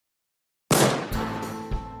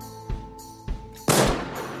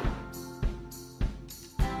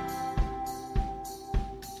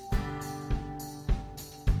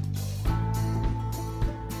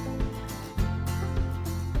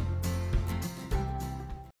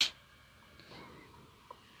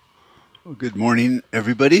Well, good morning,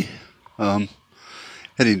 everybody.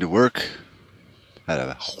 Heading to work. Had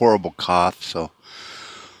a horrible cough, so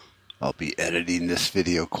I'll be editing this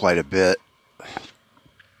video quite a bit,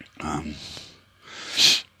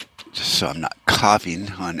 just so I'm not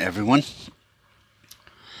coughing on everyone.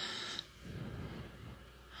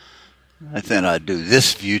 I thought I'd do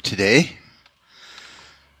this view today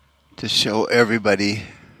to show everybody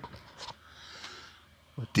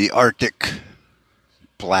what the Arctic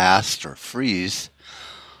blast or freeze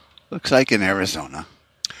looks like in Arizona.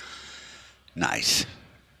 Nice.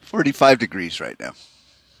 45 degrees right now.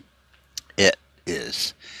 It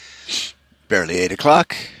is barely 8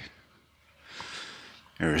 o'clock.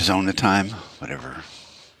 Arizona time, whatever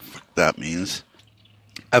that means.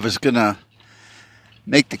 I was going to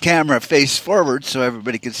make the camera face forward so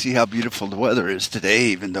everybody can see how beautiful the weather is today,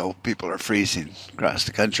 even though people are freezing across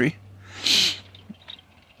the country.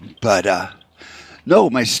 But,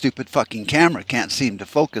 no, my stupid fucking camera can't seem to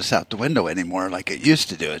focus out the window anymore like it used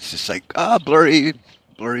to do. It's just like, blurry,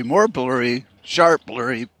 blurry, more blurry, sharp,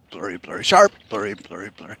 blurry, blurry, blurry, sharp, blurry,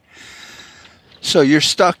 blurry, blurry. So you're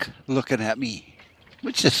stuck looking at me,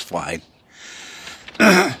 which is fine.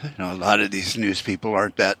 A lot of these news people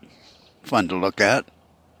aren't that fun to look at.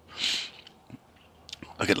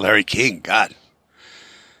 Look at Larry King, God.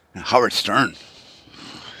 Howard Stern.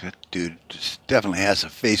 That dude just definitely has a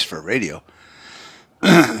face for radio.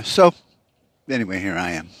 So, anyway, here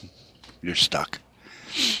I am. You're stuck.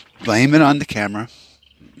 Blame it on the camera.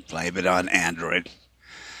 Blame it on Android.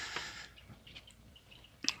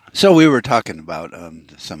 So we were talking about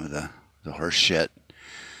some of the horse shit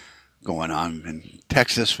going on in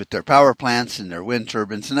Texas with their power plants and their wind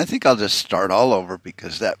turbines. And I think I'll just start all over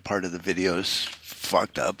because that part of the video is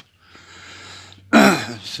fucked up.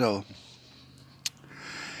 So,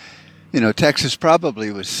 Texas probably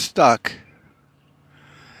was stuck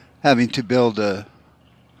having to build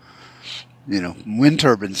wind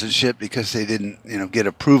turbines and shit because they didn't, get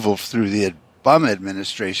approval through the Obama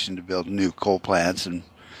administration to build new coal plants and,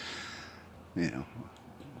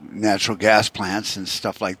 natural gas plants and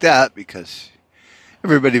stuff like that because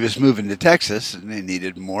everybody was moving to Texas and they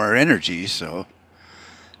needed more energy. So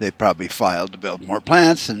they probably filed to build more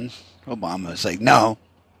plants and Obama was like, no,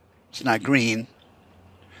 it's not green.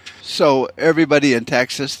 So everybody in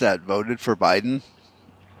Texas that voted for Biden,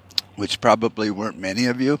 which probably weren't many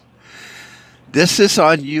of you, this is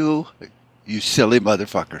on you, you silly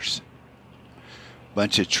motherfuckers.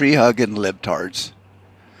 Bunch of tree-hugging libtards.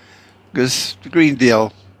 Because the Green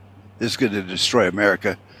Deal is going to destroy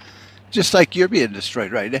America, just like you're being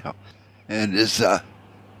destroyed right now. And is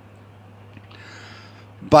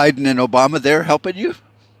Biden and Obama there helping you?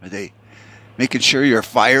 Are they making sure your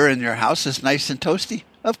fire in your house is nice and toasty?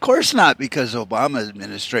 Of course not, because Obama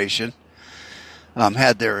administration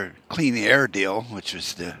had their clean air deal, which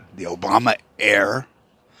was the Obama Air,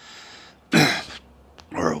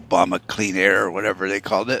 or Obama Clean Air, or whatever they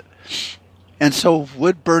called it. And so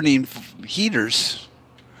wood-burning heaters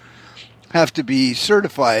have to be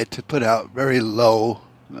certified to put out very low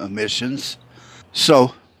emissions.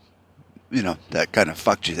 So, that kind of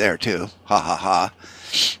fucked you there, too. Ha, ha, ha.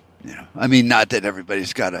 Not that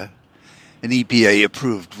everybody's got an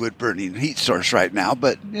EPA-approved wood-burning heat source right now,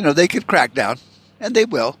 but, they could crack down. And they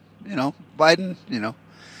will. Biden,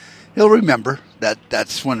 he'll remember that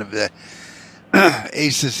that's one of the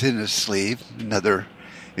aces in his sleeve. Another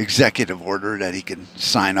executive order that he can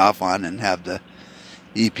sign off on and have the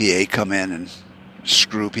EPA come in and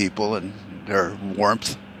screw people and their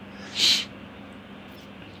warmth.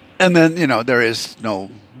 And then, there is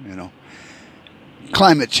no,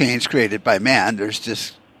 climate change created by man. There's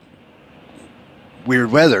just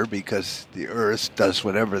weird weather because the earth does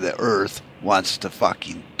whatever the earth wants to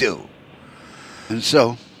fucking do. And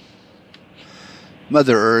so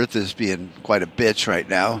Mother Earth is being quite a bitch right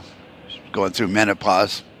now. She's going through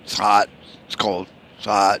menopause. It's hot. It's cold. It's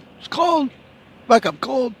hot. It's cold. Fuck, I'm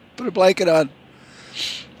cold. Put a blanket on.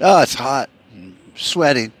 Oh, it's hot. I'm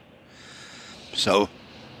sweating. So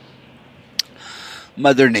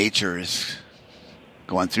Mother Nature is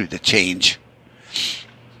going through the change.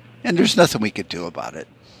 And there's nothing we could do about it.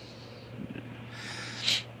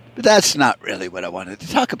 But that's not really what I wanted to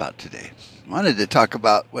talk about today. I wanted to talk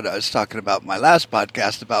about what I was talking about in my last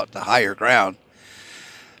podcast about the higher ground.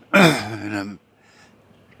 And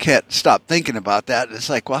I can't stop thinking about that. It's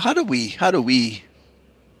like, well, how do we,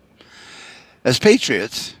 as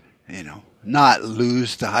patriots, not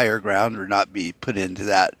lose the higher ground or not be put into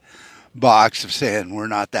that box of saying we're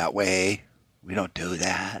not that way. We don't do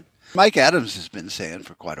that. Mike Adams has been saying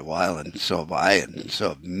for quite a while, and so have I, and so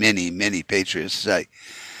have many, many patriots,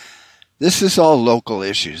 This is all local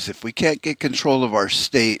issues. If we can't get control of our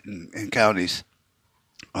state and counties,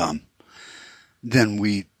 then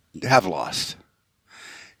we have lost.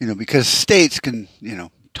 Because states can,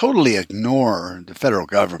 totally ignore the federal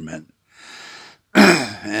government.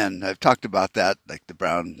 And I've talked about that, like the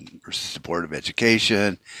Brown versus the Board of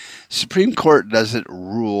Education. Supreme Court doesn't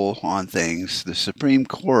rule on things. The Supreme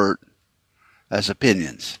Court has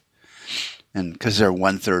opinions. And because they're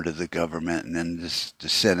 1/3 of the government, and then the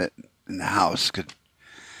Senate and the House could,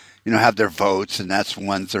 have their votes, and that's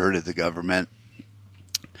 1/3 of the government.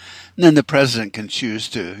 And then the president can choose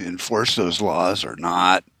to enforce those laws or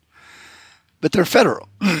not. But they're federal.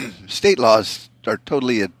 State laws are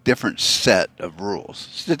totally a different set of rules.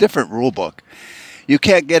 It's a different rule book. You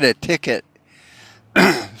can't get a ticket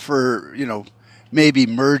for, maybe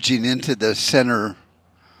merging into the center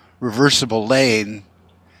reversible lane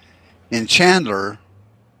in Chandler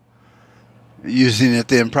using it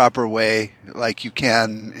the improper way like you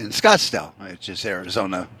can in Scottsdale, which is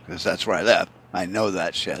Arizona, because that's where I live. I know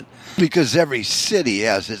that shit. Because every city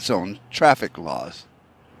has its own traffic laws.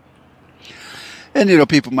 And,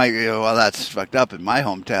 people might go, well, that's fucked up in my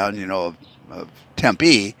hometown, of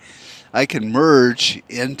Tempe. I can merge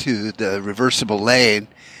into the reversible lane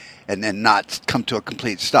and then not come to a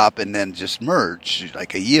complete stop and then just merge,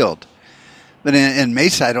 like a yield. But in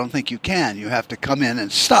Mesa, I don't think you can. You have to come in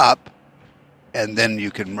and stop, and then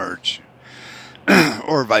you can merge.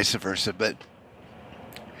 Or vice versa.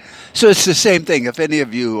 So it's the same thing. If any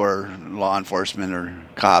of you are law enforcement or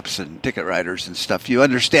cops and ticket writers and stuff, you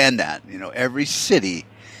understand that. Every city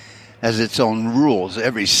has its own rules.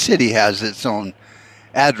 Every city has its own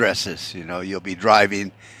addresses. You'll be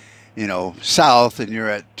driving, south, and you're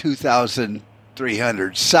at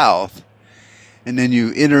 2,300 south. And then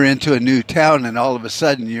you enter into a new town, and all of a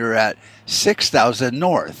sudden you're at 6,000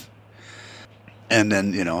 north. And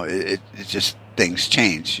then, it just, things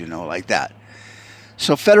change, like that.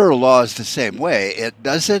 So federal law is the same way. It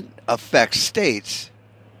doesn't affect states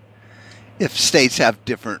if states have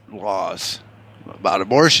different laws about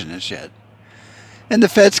abortion and shit. And the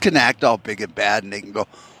feds can act all big and bad, and they can go,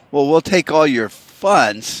 well, we'll take all your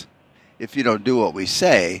funds if you don't do what we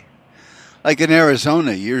say. Like in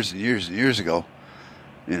Arizona years and years and years ago,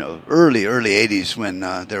 early 80s when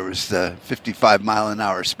there was the 55 mile an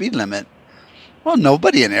hour speed limit. Well,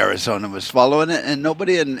 nobody in Arizona was following it, and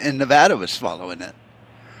nobody in Nevada was following it.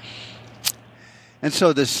 And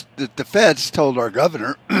so the feds told our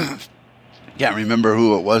governor, can't remember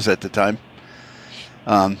who it was at the time,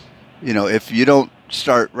 if you don't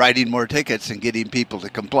start writing more tickets and getting people to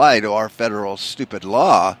comply to our federal stupid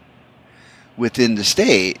law within the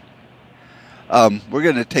state, we're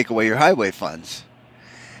going to take away your highway funds.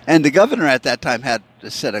 And the governor at that time had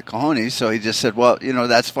a set of cojones, so he just said, well,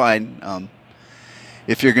 that's fine.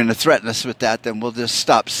 If you're going to threaten us with that, then we'll just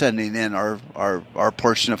stop sending in our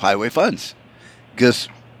portion of highway funds. Because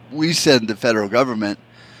we send the federal government,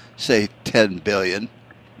 say, $10 billion,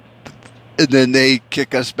 and then they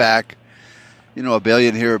kick us back, $1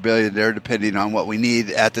 billion here, $1 billion there, depending on what we need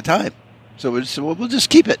at the time. So we'll just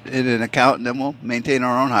keep it in an account, and then we'll maintain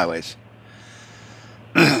our own highways.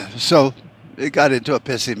 So it got into a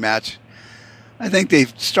pissing match. I think they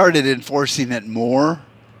started enforcing it more,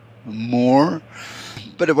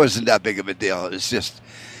 but it wasn't that big of a deal. It's just,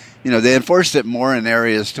 they enforced it more in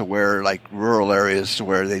areas to where, like rural areas to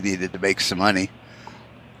where they needed to make some money.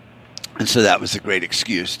 And so that was a great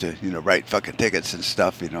excuse to, write fucking tickets and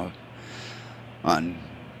stuff, on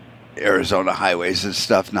Arizona highways and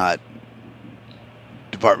stuff, not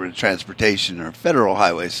Department of Transportation or federal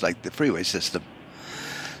highways like the freeway system.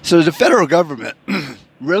 So the federal government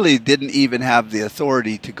really didn't even have the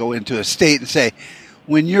authority to go into a state and say,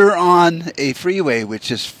 when you're on a freeway,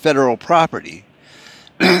 which is federal property,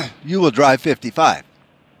 you will drive 55.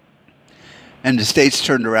 And the states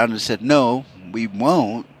turned around and said, no, we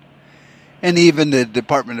won't. And even the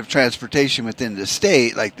Department of Transportation within the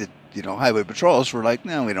state, like the highway patrols, were like,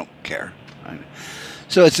 no, we don't care.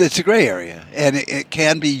 So it's a gray area, and it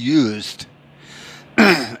can be used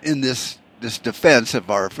in this defense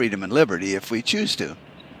of our freedom and liberty if we choose to.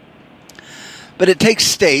 But it takes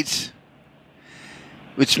states,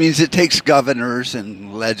 which means it takes governors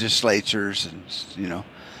and legislatures and,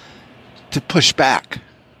 to push back.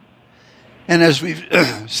 And as we've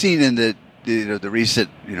seen in the recent,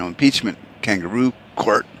 impeachment kangaroo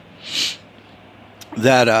court,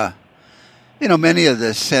 that, many of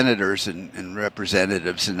the senators and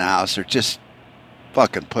representatives in the House are just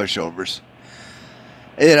fucking pushovers.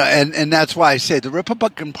 And that's why I say the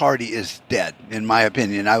Republican Party is dead, in my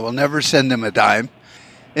opinion. I will never send them a dime.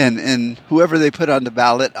 And whoever they put on the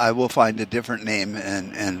ballot, I will find a different name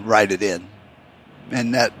and write it in.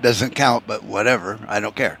 And that doesn't count, but whatever. I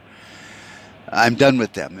don't care. I'm done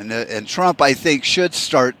with them. And Trump, I think, should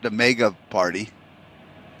start the MAGA party.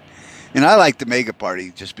 And I like the MAGA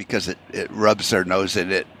party just because it rubs their nose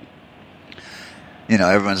in it. You know,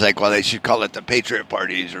 everyone's like, well, they should call it the Patriot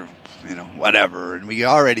parties or, you know, whatever. And we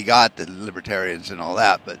already got the libertarians and all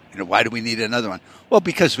that. But, you know, why do we need another one? Well,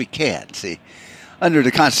 because we can, see. Under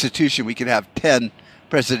the Constitution, we could have 10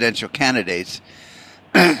 presidential candidates.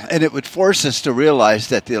 And it would force us to realize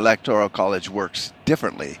that the Electoral College works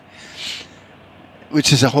differently,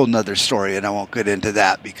 which is a whole nother story, and I won't get into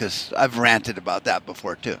that because I've ranted about that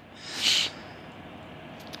before too.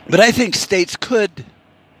 But I think states could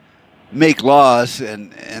make laws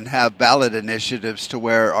and have ballot initiatives to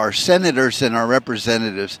where our senators and our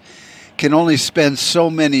representatives can only spend so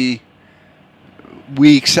many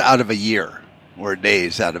weeks out of a year or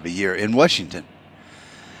days out of a year in Washington.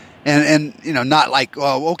 And you know, not like,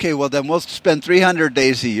 oh, okay, well, then we'll spend 300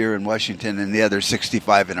 days a year in Washington and the other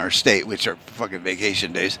 65 in our state, which are fucking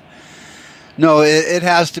vacation days. No, it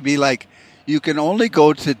has to be like you can only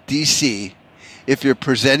go to D.C. if you're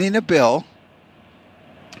presenting a bill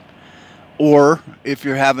or if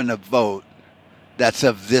you're having a vote that's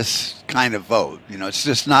of this kind of vote. You know, it's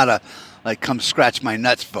just not a, like, come scratch my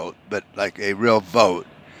nuts vote, but like a real vote.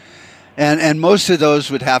 And most of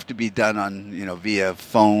those would have to be done on, you know, via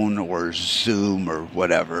phone or Zoom or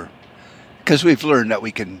whatever, because we've learned that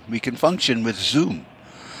we can function with Zoom.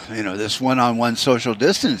 You know, this one-on-one social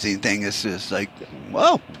distancing thing is just like,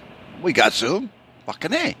 well, we got Zoom,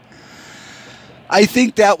 fucking A. I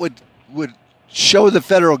think that would show the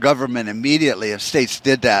federal government immediately if states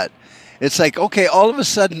did that. It's like, okay, all of a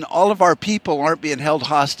sudden, all of our people aren't being held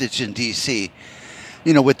hostage in D.C.,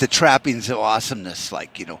 you know, with the trappings of awesomeness,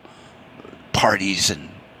 like, you know, parties and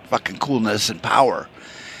fucking coolness and power.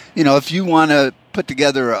 You know, if you want to put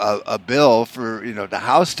together a bill for, you know, the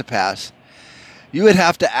House to pass, you would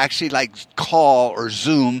have to actually like call or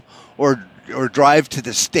Zoom or drive to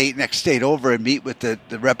the next state over and meet with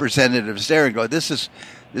the representatives there and go, this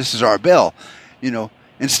is our bill. You know,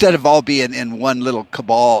 instead of all being in one little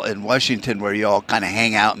cabal in Washington where you all kind of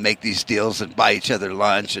hang out and make these deals and buy each other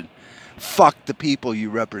lunch and fuck the people you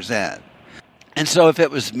represent. And so if it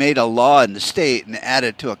was made a law in the state and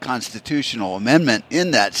added to a constitutional amendment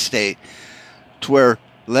in that state to where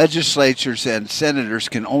legislatures and senators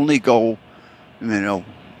can only go, you know,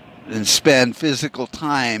 and spend physical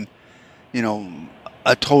time, you know,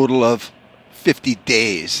 a total of 50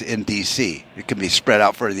 days in D.C. It can be spread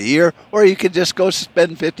out for the year, or you can just go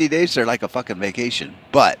spend 50 days there like a fucking vacation,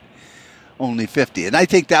 but only 50. And I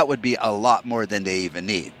think that would be a lot more than they even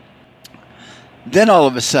need. Then all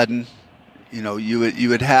of a sudden, you know, you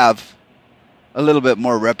would have a little bit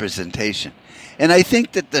more representation. And I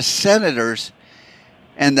think that the senators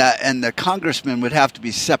and the congressmen would have to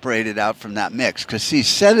be separated out from that mix. Because, see,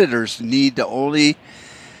 senators need to only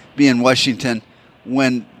be in Washington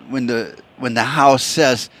when the House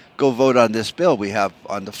says, go vote on this bill we have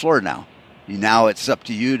on the floor now. Now it's up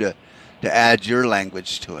to you to add your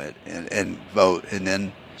language to it and vote. And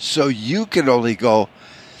then so you can only go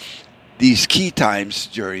these key times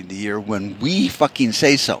during the year when we fucking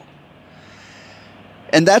say so.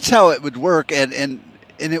 And that's how it would work. And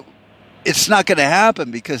it's not going to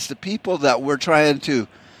happen because the people that we're trying to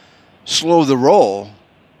slow the roll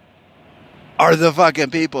are the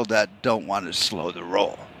fucking people that don't want to slow the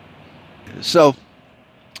roll. So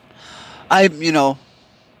I'm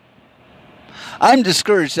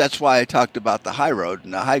discouraged. That's why I talked about the high road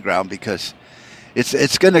and the high ground, because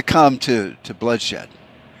it's going to come to bloodshed.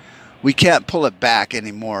 We can't pull it back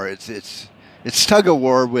anymore. It's tug of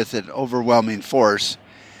war with an overwhelming force,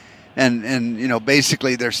 and you know,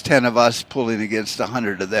 basically there's 10 of us pulling against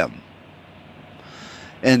 100 of them.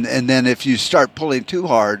 And then if you start pulling too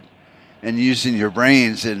hard and using your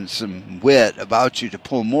brains and some wit about you to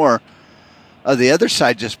pull more, the other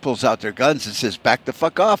side just pulls out their guns and says, "Back the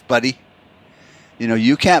fuck off, buddy. You know,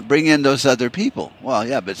 you can't bring in those other people." Well,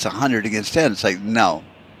 yeah, but it's 100 against 10. It's like, no,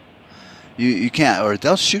 you can't, or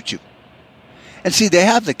they'll shoot you. And see, they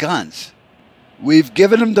have the guns. We've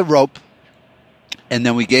given them the rope, and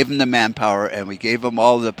then we gave them the manpower, and we gave them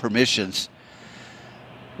all the permissions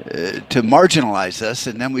to marginalize us.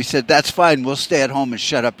 And then we said, that's fine, we'll stay at home and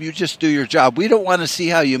shut up. You just do your job. We don't want to see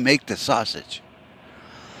how you make the sausage.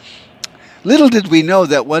 Little did we know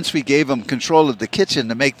that once we gave them control of the kitchen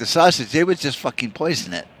to make the sausage, they would just fucking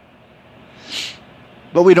poison it.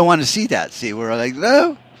 But we don't want to see that. See, we're like,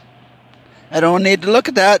 no, I don't need to look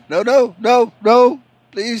at that. No.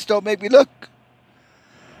 Please don't make me look.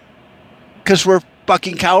 Because we're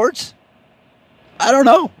fucking cowards? I don't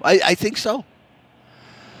know. I think so.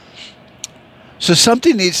 So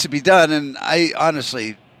something needs to be done, and I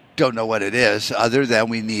honestly don't know what it is, other than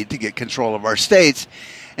we need to get control of our states.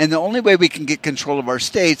 And the only way we can get control of our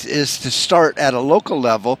states is to start at a local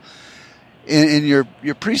level in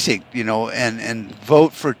your precinct, and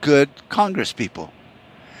vote for good Congress people.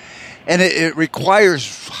 And it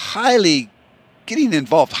requires getting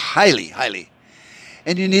involved highly.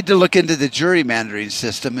 And you need to look into the gerrymandering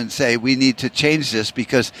system and say, we need to change this,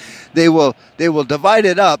 because they will divide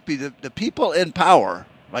it up. The people in power,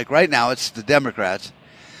 like right now, it's the Democrats.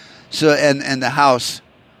 So, and the House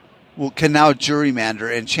can now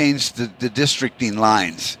gerrymander and change the districting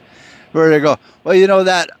lines. Where they go, well,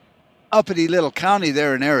 that uppity little county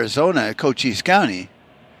there in Arizona, Cochise County,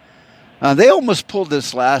 they almost pulled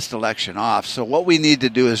this last election off. So what we need to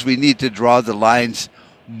do is we need to draw the lines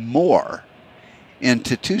more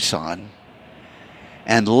into Tucson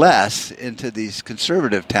and less into these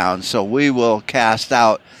conservative towns. So we will cast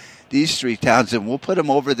out these 3 towns and we'll put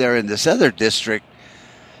them over there in this other district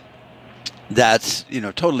that's,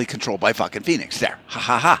 totally controlled by fucking Phoenix there. Ha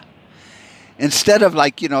ha ha. Instead of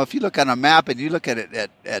if you look on a map and you look at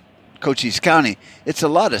it at Cochise County, it's a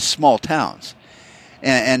lot of small towns.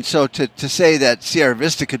 And so to say that Sierra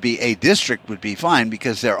Vista could be a district would be fine,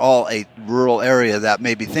 because they're all a rural area that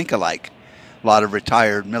maybe think alike. A lot of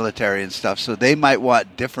retired military and stuff. So they might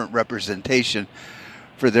want different representation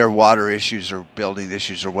for their water issues or building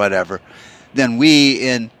issues or whatever than we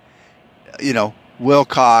in,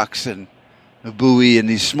 Wilcox and Bowie and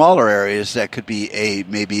these smaller areas that could be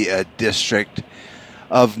maybe a district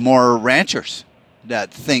of more ranchers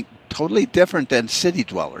that think totally different than city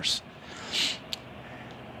dwellers.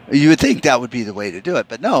 You would think that would be the way to do it,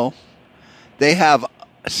 but no. They have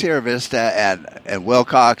Sierra Vista and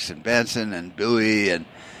Wilcox and Benson and Bowie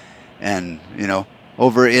and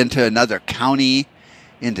over into another county,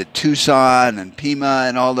 into Tucson and Pima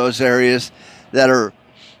and all those areas that are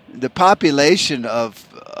the population of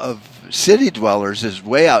city dwellers is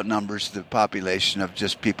way outnumbers the population of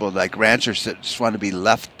just people like ranchers that just want to be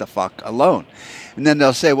left the fuck alone. And then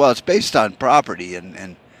they'll say, well, it's based on property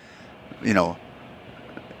and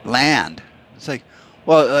land. It's like,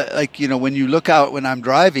 well, when you look out when I'm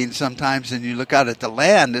driving sometimes and you look out at the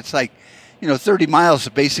land, it's like, 30 miles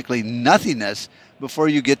of basically nothingness before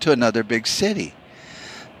you get to another big city.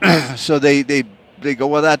 So they go,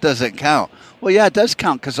 well, that doesn't count. Well, yeah, it does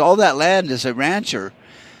count, because all that land is a rancher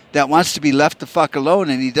that wants to be left the fuck alone,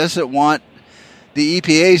 and he doesn't want the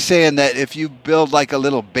EPA saying that if you build like a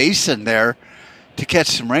little basin there to catch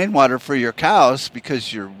some rainwater for your cows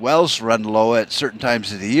because your wells run low at certain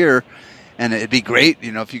times of the year, and it'd be great,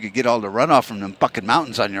 if you could get all the runoff from them fucking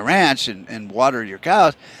mountains on your ranch and water your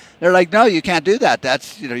cows. They're like, no, you can't do that.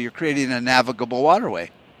 That's, you're creating a navigable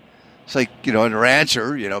waterway. It's like, and a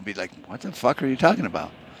rancher, be like, what the fuck are you talking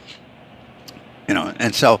about?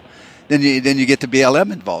 And so then you get the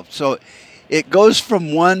BLM involved. So it goes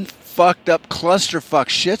from one fucked up clusterfuck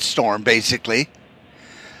shitstorm, basically.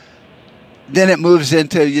 Then it moves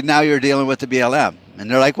into, now you're dealing with the BLM. And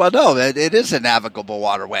they're like, well, no, it is a navigable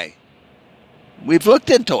waterway. We've looked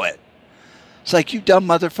into it. It's like, you dumb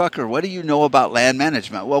motherfucker, what do you know about land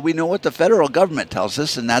management? Well, we know what the federal government tells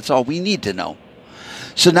us, and that's all we need to know.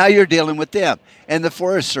 So now you're dealing with them, and the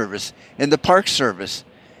Forest Service, and the Park Service,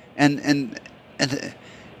 and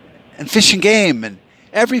Fish and Game, and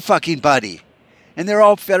every fucking buddy. And they're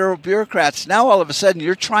all federal bureaucrats. Now all of a sudden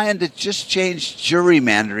you're trying to just change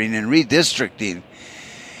gerrymandering and redistricting.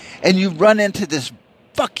 And you run into this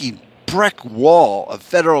fucking brick wall of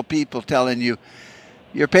federal people telling you,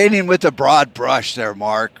 you're painting with a broad brush there,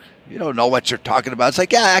 Mark. You don't know what you're talking about. It's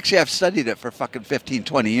like, yeah, actually I've studied it for fucking 15,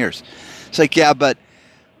 20 years. It's like, yeah, but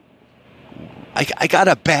I got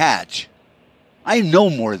a badge. I know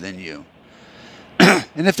more than you.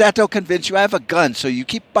 And if that don't convince you, I have a gun, so you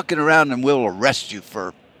keep fucking around and we'll arrest you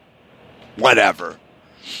for whatever.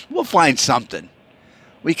 We'll find something.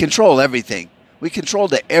 We control everything. We control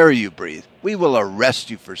the air you breathe. We will arrest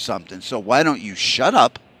you for something. So why don't you shut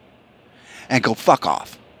up and go fuck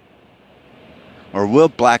off? Or we'll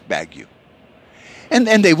black bag you. And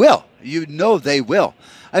they will. They will.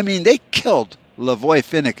 I mean, they killed Lavoy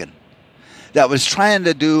Finnegan that was trying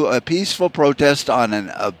to do a peaceful protest on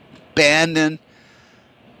an abandoned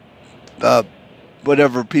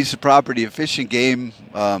whatever piece of property, a Fish and Game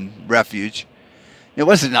refuge. It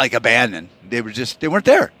wasn't like abandoned. They weren't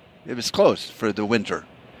there. It was closed for the winter.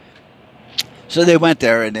 So they went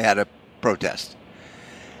there and they had a protest.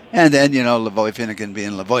 And then, Lavoy Finnegan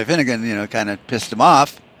being Lavoy Finnegan, kind of pissed him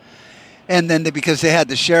off. And then because they had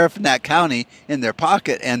the sheriff in that county in their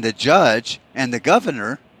pocket and the judge and the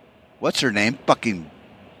governor, what's her name? Fucking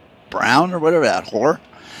Brown or whatever, that whore.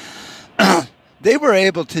 They were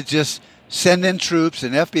able to just send in troops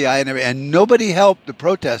and FBI and everything, and nobody helped the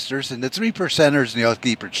protesters. And the 3%ers and the Oath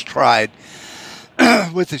Keepers tried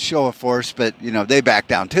with a show of force, but, they backed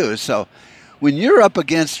down too. So when you're up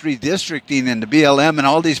against redistricting and the BLM and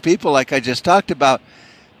all these people like I just talked about,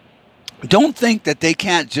 don't think that they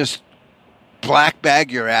can't just black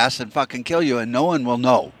bag your ass and fucking kill you and no one will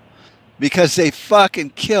know. Because they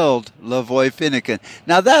fucking killed Lavoy Finicum.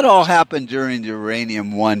 Now that all happened during the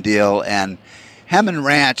Uranium One deal, and Hammond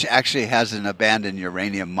Ranch actually has an abandoned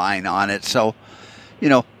uranium mine on it. So,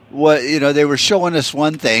 they were showing us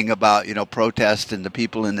one thing about, protest, and the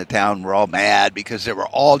people in the town were all mad because there were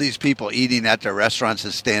all these people eating at their restaurants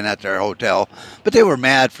and staying at their hotel. But they were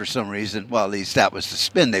mad for some reason. Well, at least that was the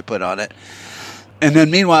spin they put on it. And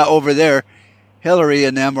then meanwhile, over there, Hillary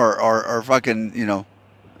and them are fucking,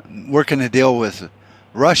 working a deal with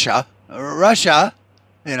Russia, colluding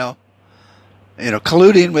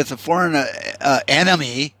with a foreign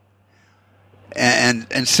enemy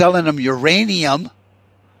and selling them uranium.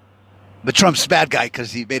 But Trump's a bad guy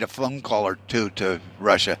because he made a phone call or two to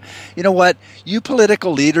Russia. You know what? You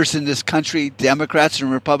political leaders in this country, Democrats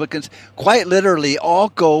and Republicans, quite literally all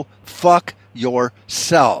go fuck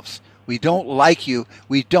yourselves. We don't like you.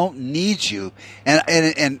 We don't need you.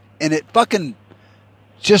 And it fucking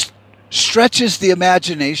just stretches the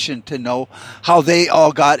imagination to know how they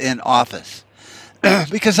all got in office.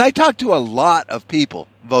 Because I talked to a lot of people,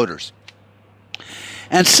 voters,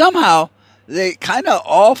 and somehow they kind of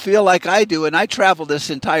all feel like I do. And I travel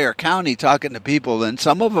this entire county talking to people, and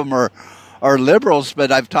some of them are liberals,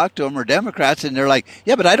 but I've talked to them, are Democrats, and they're like,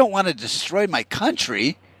 yeah, but I don't want to destroy my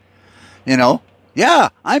country. Yeah,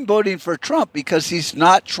 I'm voting for Trump because he's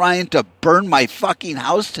not trying to burn my fucking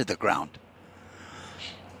house to the ground.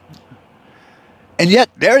 And yet,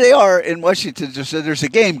 there they are in Washington. So there's a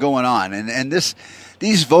game going on. And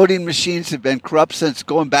these voting machines have been corrupt since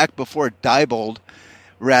going back before Diebold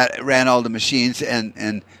ran all the machines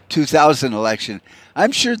and 2000 election.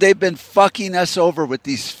 I'm sure they've been fucking us over with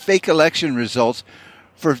these fake election results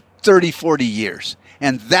for 30, 40 years.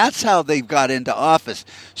 And that's how they've got into office.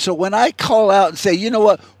 So when I call out and say, you know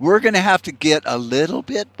what, we're going to have to get a little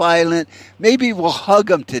bit violent. Maybe we'll hug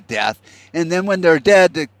them to death. And then when they're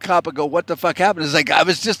dead, the cop will go, what the fuck happened? It's like, I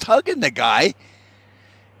was just hugging the guy.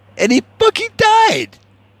 And he fucking died.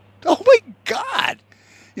 Oh, my God.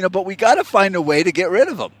 But we got to find a way to get rid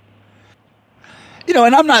of him.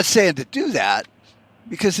 And I'm not saying to do that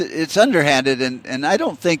because it's underhanded. And I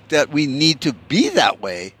don't think that we need to be that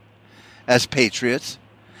way as patriots.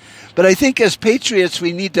 But I think as patriots,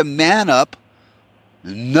 we need to man up,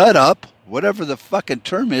 nut up, whatever the fucking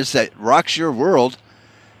term is that rocks your world,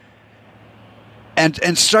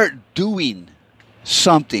 and start doing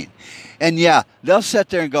something. And yeah, they'll sit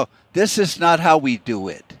there and go, this is not how we do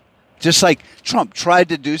it. Just like Trump tried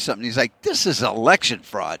to do something. He's like, this is election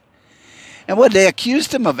fraud. And what, they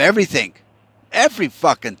accused him of everything. Every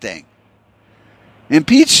fucking thing.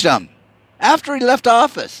 Impeached him after he left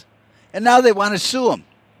office. And now they want to sue him.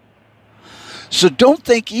 So don't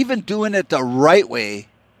think even doing it the right way,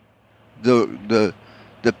 the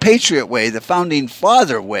patriot way, the founding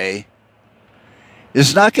father way,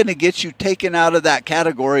 is not going to get you taken out of that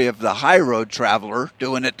category of the high road traveler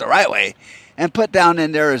doing it the right way and put down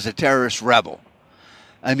in there as a terrorist rebel.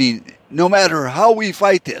 I mean, no matter how we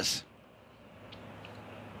fight this,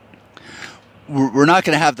 we're not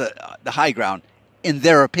going to have the high ground in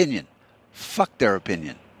their opinion. Fuck their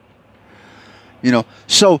opinion.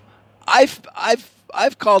 So I've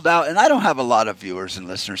called out, and I don't have a lot of viewers and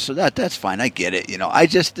listeners, so that's fine. I get it.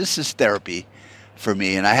 This is therapy for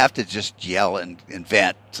me, and I have to just yell and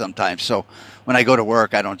vent sometimes. So when I go to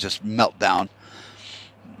work, I don't just melt down.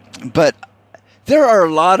 But there are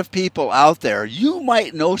a lot of people out there. You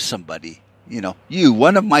might know somebody,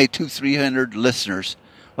 one of my 200-300 listeners.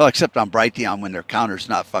 Well, except on Brighteon when their counter's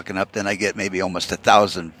not fucking up, then I get maybe almost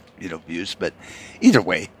 1,000, views. But either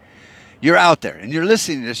way, you're out there and you're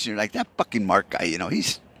listening to this and you're like, that fucking Mark guy,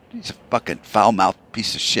 he's a fucking foul-mouthed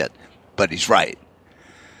piece of shit, but he's right.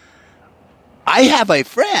 I have a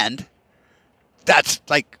friend that's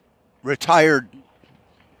like retired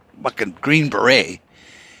fucking Green Beret,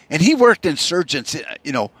 and he worked insurgents,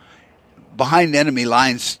 behind enemy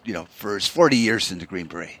lines, for his 40 years in the Green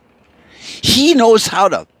Beret. He knows how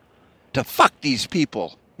to fuck these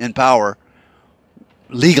people in power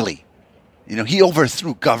legally. He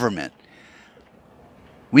overthrew government.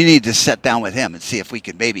 We need to sit down with him and see if we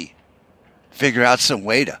can maybe figure out some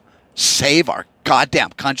way to save our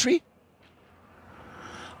goddamn country.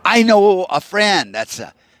 I know a friend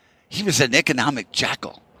he was an economic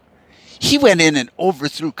jackal. He went in and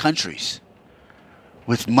overthrew countries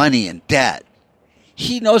with money and debt.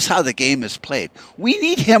 He knows how the game is played. We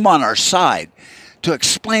need him on our side to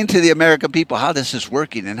explain to the American people how this is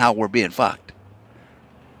working and how we're being fucked.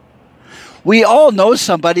 We all know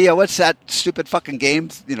somebody. What's that stupid fucking game?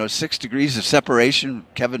 6 Degrees of Separation,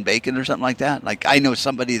 Kevin Bacon or something like that. Like, I know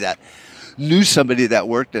somebody that knew somebody that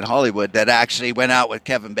worked in Hollywood that actually went out with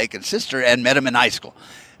Kevin Bacon's sister and met him in high school.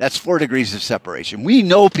 That's 4 Degrees of Separation. We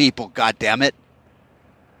know people, goddammit.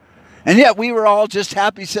 And yet we were all just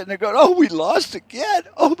happy sitting there going, oh, we lost again.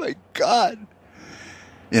 Oh, my God.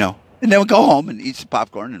 And then we'll go home and eat some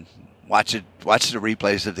popcorn and watch the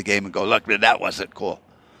replays of the game and go, look, that wasn't cool.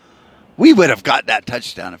 We would have got that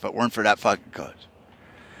touchdown if it weren't for that fucking coach.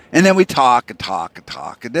 And then we talk and talk and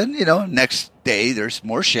talk. And then, next day there's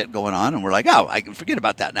more shit going on. And we're like, oh, I can forget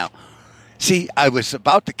about that now. See, I was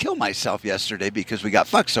about to kill myself yesterday because we got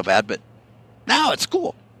fucked so bad. But now it's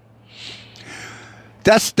cool.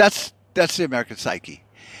 That's the American psyche.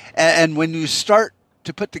 And when you start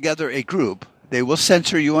to put together a group, they will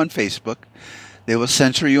censor you on Facebook. They will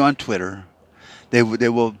censor you on Twitter. They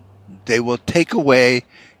will take away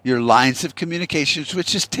your lines of communications,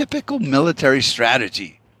 which is typical military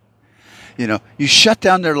strategy. You shut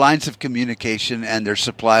down their lines of communication and their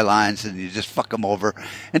supply lines, and you just fuck them over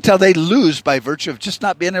until they lose by virtue of just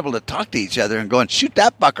not being able to talk to each other and going, shoot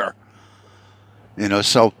that fucker.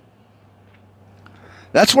 So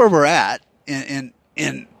that's where we're at in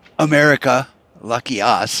America. Lucky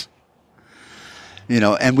us.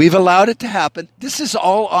 And we've allowed it to happen. This is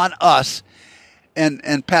all on us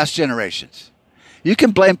and past generations. You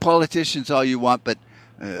can blame politicians all you want, but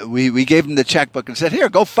we gave them the checkbook and said, here,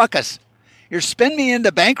 go fuck us. You're spin me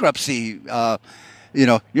into bankruptcy. I'm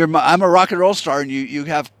a rock and roll star, and you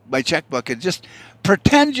have my checkbook, and just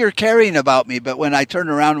pretend you're caring about me. But when I turn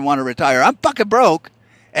around and want to retire, I'm fucking broke,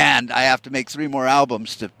 and I have to make 3 more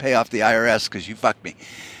albums to pay off the IRS because you fucked me.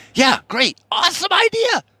 Yeah, great. Awesome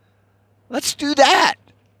idea. Let's do that.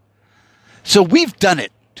 So we've done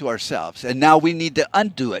it to ourselves, and now we need to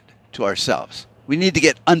undo it to ourselves. We need to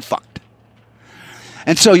get unfucked.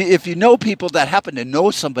 And so if you know people that happen to know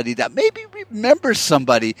somebody that maybe remembers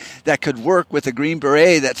somebody that could work with a Green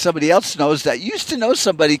Beret that somebody else knows that used to know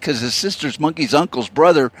somebody because his sister's monkey's uncle's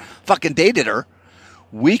brother fucking dated her,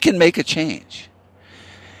 we can make a change.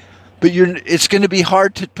 But it's going to be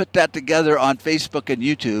hard to put that together on Facebook and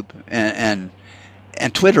YouTube and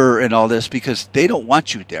Twitter and all this because they don't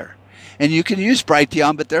want you there. And you can use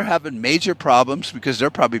Brighteon, but they're having major problems because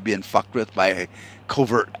they're probably being fucked with by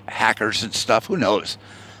covert hackers and stuff. Who knows?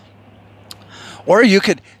 Or you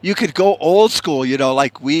could go old school,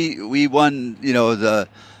 like we won, the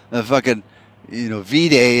fucking,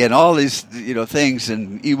 V-Day and all these, things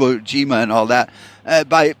and Iwo Jima and all that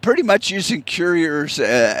by pretty much using couriers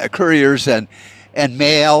and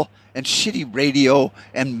mail and shitty radio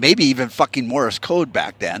and maybe even fucking Morse code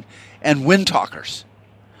back then and wind talkers.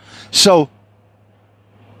 So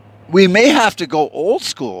we may have to go old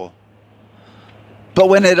school, but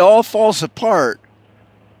when it all falls apart,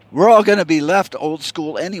 we're all going to be left old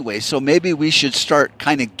school anyway. So maybe we should start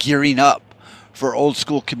kind of gearing up for old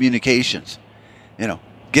school communications.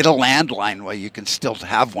 Get a landline where you can still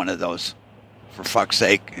have one of those, for fuck's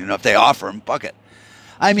sake. If they offer them, fuck it.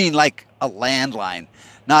 I mean, like a landline,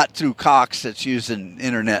 not through Cox that's using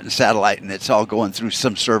internet and satellite and it's all going through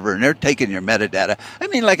some server and they're taking your metadata. I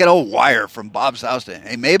mean, like an old wire from Bob's house to,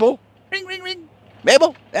 hey, Mabel? Ring, ring, ring.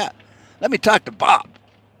 Mabel? Yeah. Let me talk to Bob.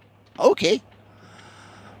 Okay.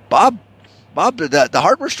 Bob, the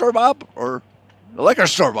hardware store Bob or the liquor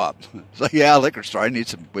store Bob? It's like, yeah, liquor store. I need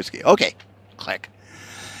some whiskey. Okay. Click.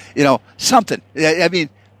 Something. I mean,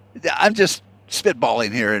 I'm just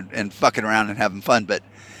spitballing here and fucking around and having fun, but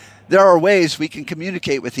there are ways we can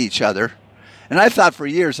communicate with each other. And I've thought for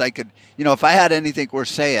years I could, if I had anything worth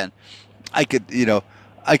saying, I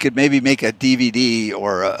could maybe make a DVD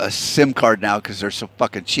or a SIM card now because they're so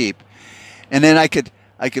fucking cheap. And then I could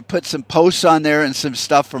put some posts on there and some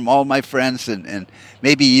stuff from all my friends and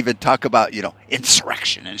maybe even talk about,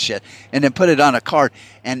 insurrection and shit. And then put it on a card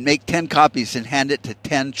and make 10 copies and hand it to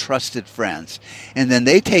 10 trusted friends. And then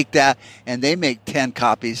they take that and they make 10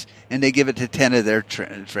 copies and they give it to 10 of their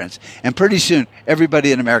friends. And pretty soon,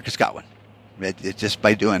 everybody in America's got one. Just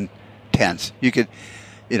by doing tens. You could,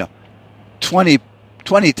 20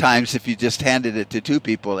 times if you just handed it to 2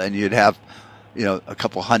 people and you'd have, a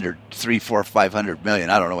couple hundred, 3, 4, 500 million.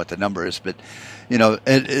 I don't know what the number is, but,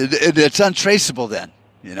 it's untraceable then,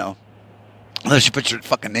 unless you put your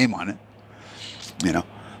fucking name on it,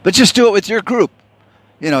 but just do it with your group,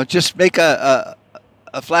 just make a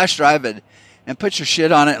a flash drive and put your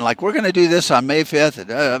shit on it and like, we're going to do this on May 5th and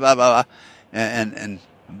blah, blah, blah, and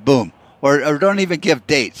boom. Or don't even give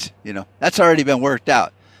dates, you know. That's already been worked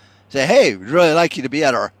out. Say, hey, we'd really like you to be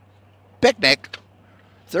at our picnic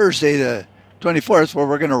Thursday the 24th where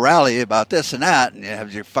we're going to rally about this and that, and you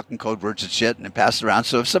have your fucking code words and shit and then pass it around.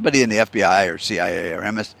 So if somebody in the FBI or CIA or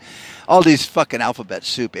MS, all these fucking alphabet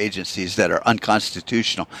soup agencies that are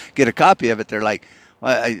unconstitutional get a copy of it, they're like,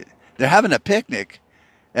 well, they're having a picnic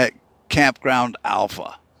at Campground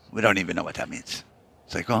Alpha. We don't even know what that means.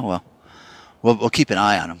 It's like, oh, well, we'll keep an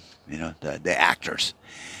eye on them, you know, the actors.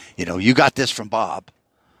 You know, you got this from Bob.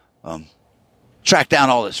 Track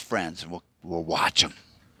down all his friends and we'll watch them.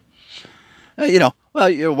 You know, well,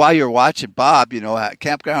 you know, while you're watching Bob, you know,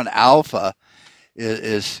 Campground Alpha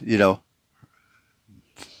is you know,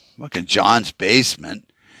 fucking John's basement.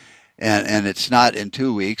 And it's not in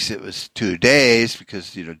 2 weeks. It was 2 days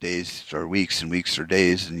because, you know, days are weeks and weeks are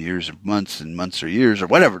days and years are months and months are years or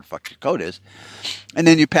whatever the fuck your code is. And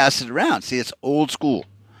then you pass it around. See, it's old school.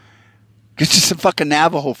 Get you some fucking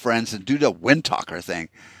Navajo friends and do the wind talker thing.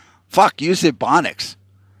 Fuck, use Ebonics.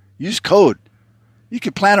 Use code. You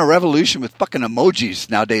could plan a revolution with fucking emojis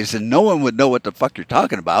nowadays and no one would know what the fuck you're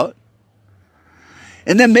talking about.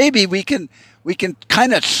 And then maybe we can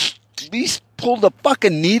kind of at least pull the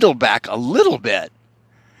fucking needle back a little bit.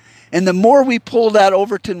 And the more we pull that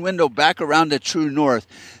Overton window back around to true north,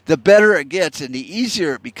 the better it gets and the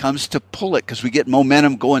easier it becomes to pull it because we get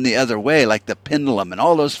momentum going the other way, like the pendulum and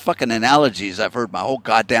all those fucking analogies I've heard my whole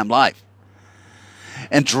goddamn life.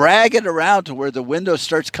 And drag it around to where the window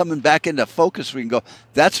starts coming back into focus. We can go,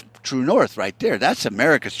 that's true north right there. That's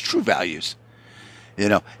America's true values. You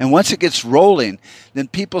know, and once it gets rolling, then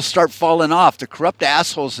people start falling off. The corrupt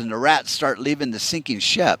assholes and the rats start leaving the sinking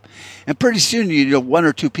ship. And pretty soon, you know, one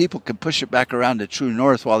or two people can push it back around to true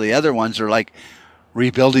north while the other ones are like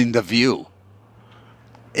rebuilding the view.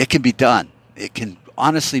 It can be done. It can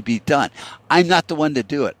honestly be done. I'm not the one to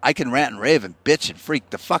do it. I can rant and rave and bitch and freak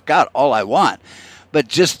the fuck out all I want. But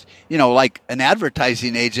just, you know, like an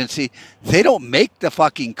advertising agency, they don't make the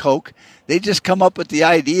fucking Coke. They just come up with the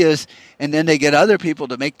ideas, and then they get other people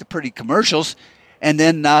to make the pretty commercials, and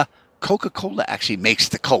then Coca-Cola actually makes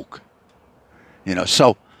the Coke. You know,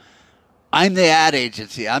 so I'm the ad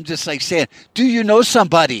agency. I'm just like saying, do you know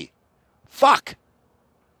somebody? Fuck.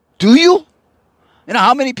 Do you? You know,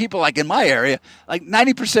 how many people, like in my area, like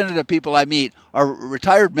 90% of the people I meet are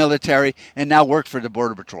retired military and now work for the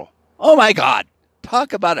Border Patrol. Oh, my God.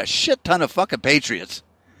 Talk about a shit ton of fucking patriots.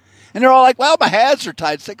 And they're all like, well, my hands are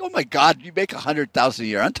tied. It's like, oh, my God, you make $100,000 a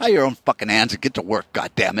year. Untie your own fucking hands and get to work,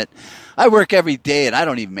 God damn it. I work every day, and I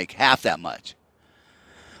don't even make half that much.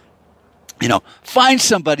 You know, find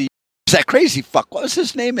somebody. That crazy fuck. What was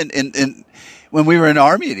his name? In when we were in the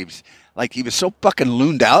Army, and he was so fucking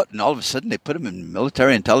looned out, and all of a sudden they put him in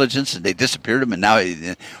military intelligence, and they disappeared him, and now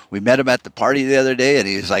we met him at the party the other day, and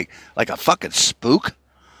he's like a fucking spook.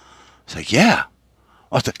 It's like, yeah.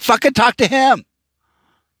 I'll have to fucking talk to him.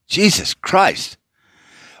 Jesus Christ.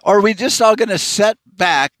 Or are we just all going to sit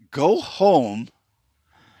back, go home,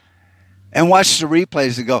 and watch the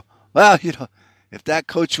replays and go, well, you know, if that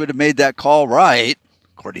coach would have made that call right,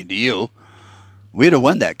 according to you, we'd have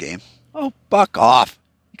won that game. Oh, fuck off.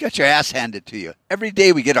 You got your ass handed to you. Every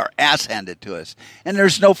day we get our ass handed to us. And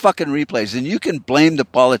there's no fucking replays. And you can blame the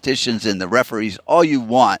politicians and the referees all you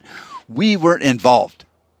want. We weren't involved.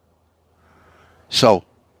 So,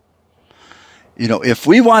 you know, if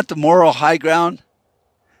we want the moral high ground,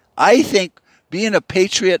 I think being a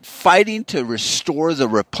patriot, fighting to restore the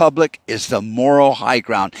republic is the moral high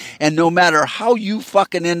ground. And no matter how you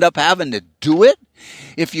fucking end up having to do it,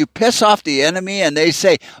 if you piss off the enemy and they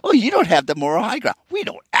say, oh, you don't have the moral high ground, we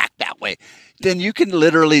don't act that way, then you can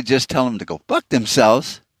literally just tell them to go fuck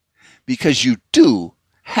themselves because you do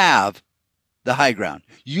have the high ground.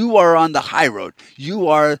 You are on the high road. You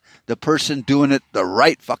are the person doing it the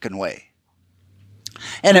right fucking way.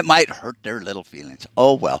 And it might hurt their little feelings.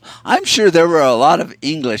 Oh, well, I'm sure there were a lot of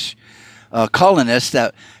English colonists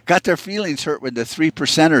that got their feelings hurt when the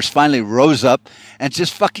 3%ers finally rose up and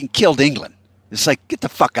just fucking killed England. It's like, get the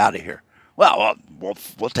fuck out of here. Well,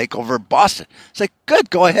 we'll take over Boston. It's like, good,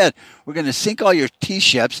 go ahead. We're going to sink all your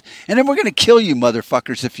T-ships, and then we're going to kill you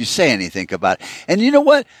motherfuckers if you say anything about it. And you know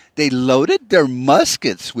what? They loaded their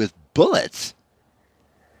muskets with bullets,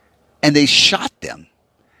 and they shot them,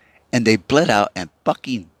 and they bled out and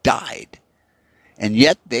fucking died. And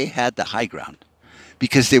yet they had the high ground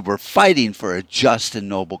because they were fighting for a just and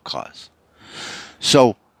noble cause.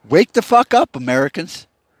 So wake the fuck up, Americans.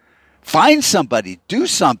 Find somebody. Do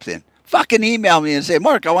something. Fucking email me and say,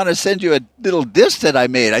 Mark, I want to send you a little disc that I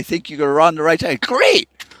made. I think you're on the right track. Great.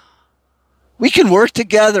 We can work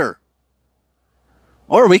together.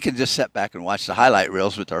 Or we can just sit back and watch the highlight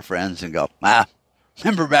reels with our friends and go,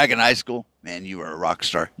 remember back in high school? Man, you were a rock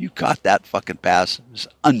star. You caught that fucking pass. It was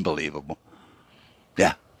unbelievable.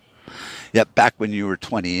 Yeah. Yep, back when you were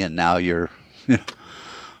 20 and now you're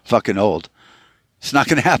fucking old. It's not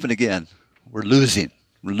going to happen again. We're losing.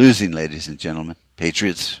 We're losing, ladies and gentlemen.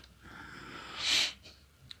 Patriots.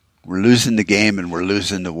 We're losing the game and we're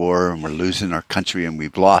losing the war and we're losing our country and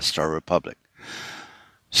we've lost our republic.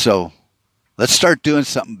 So let's start doing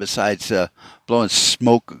something besides blowing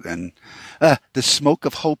smoke and the smoke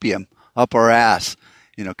of hopium up our ass,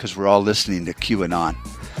 because we're all listening to QAnon.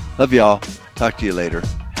 Love y'all. Talk to you later.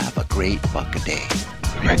 Have a great fucking day.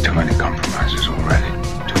 We made too many compromises already.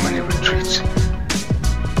 Too many retreats.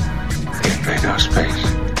 They invade our space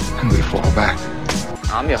and we fall back.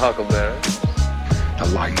 I'm your huckleberry.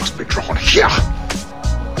 The line must be drawn here.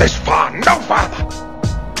 This far, no farther.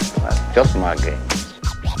 That's just my game.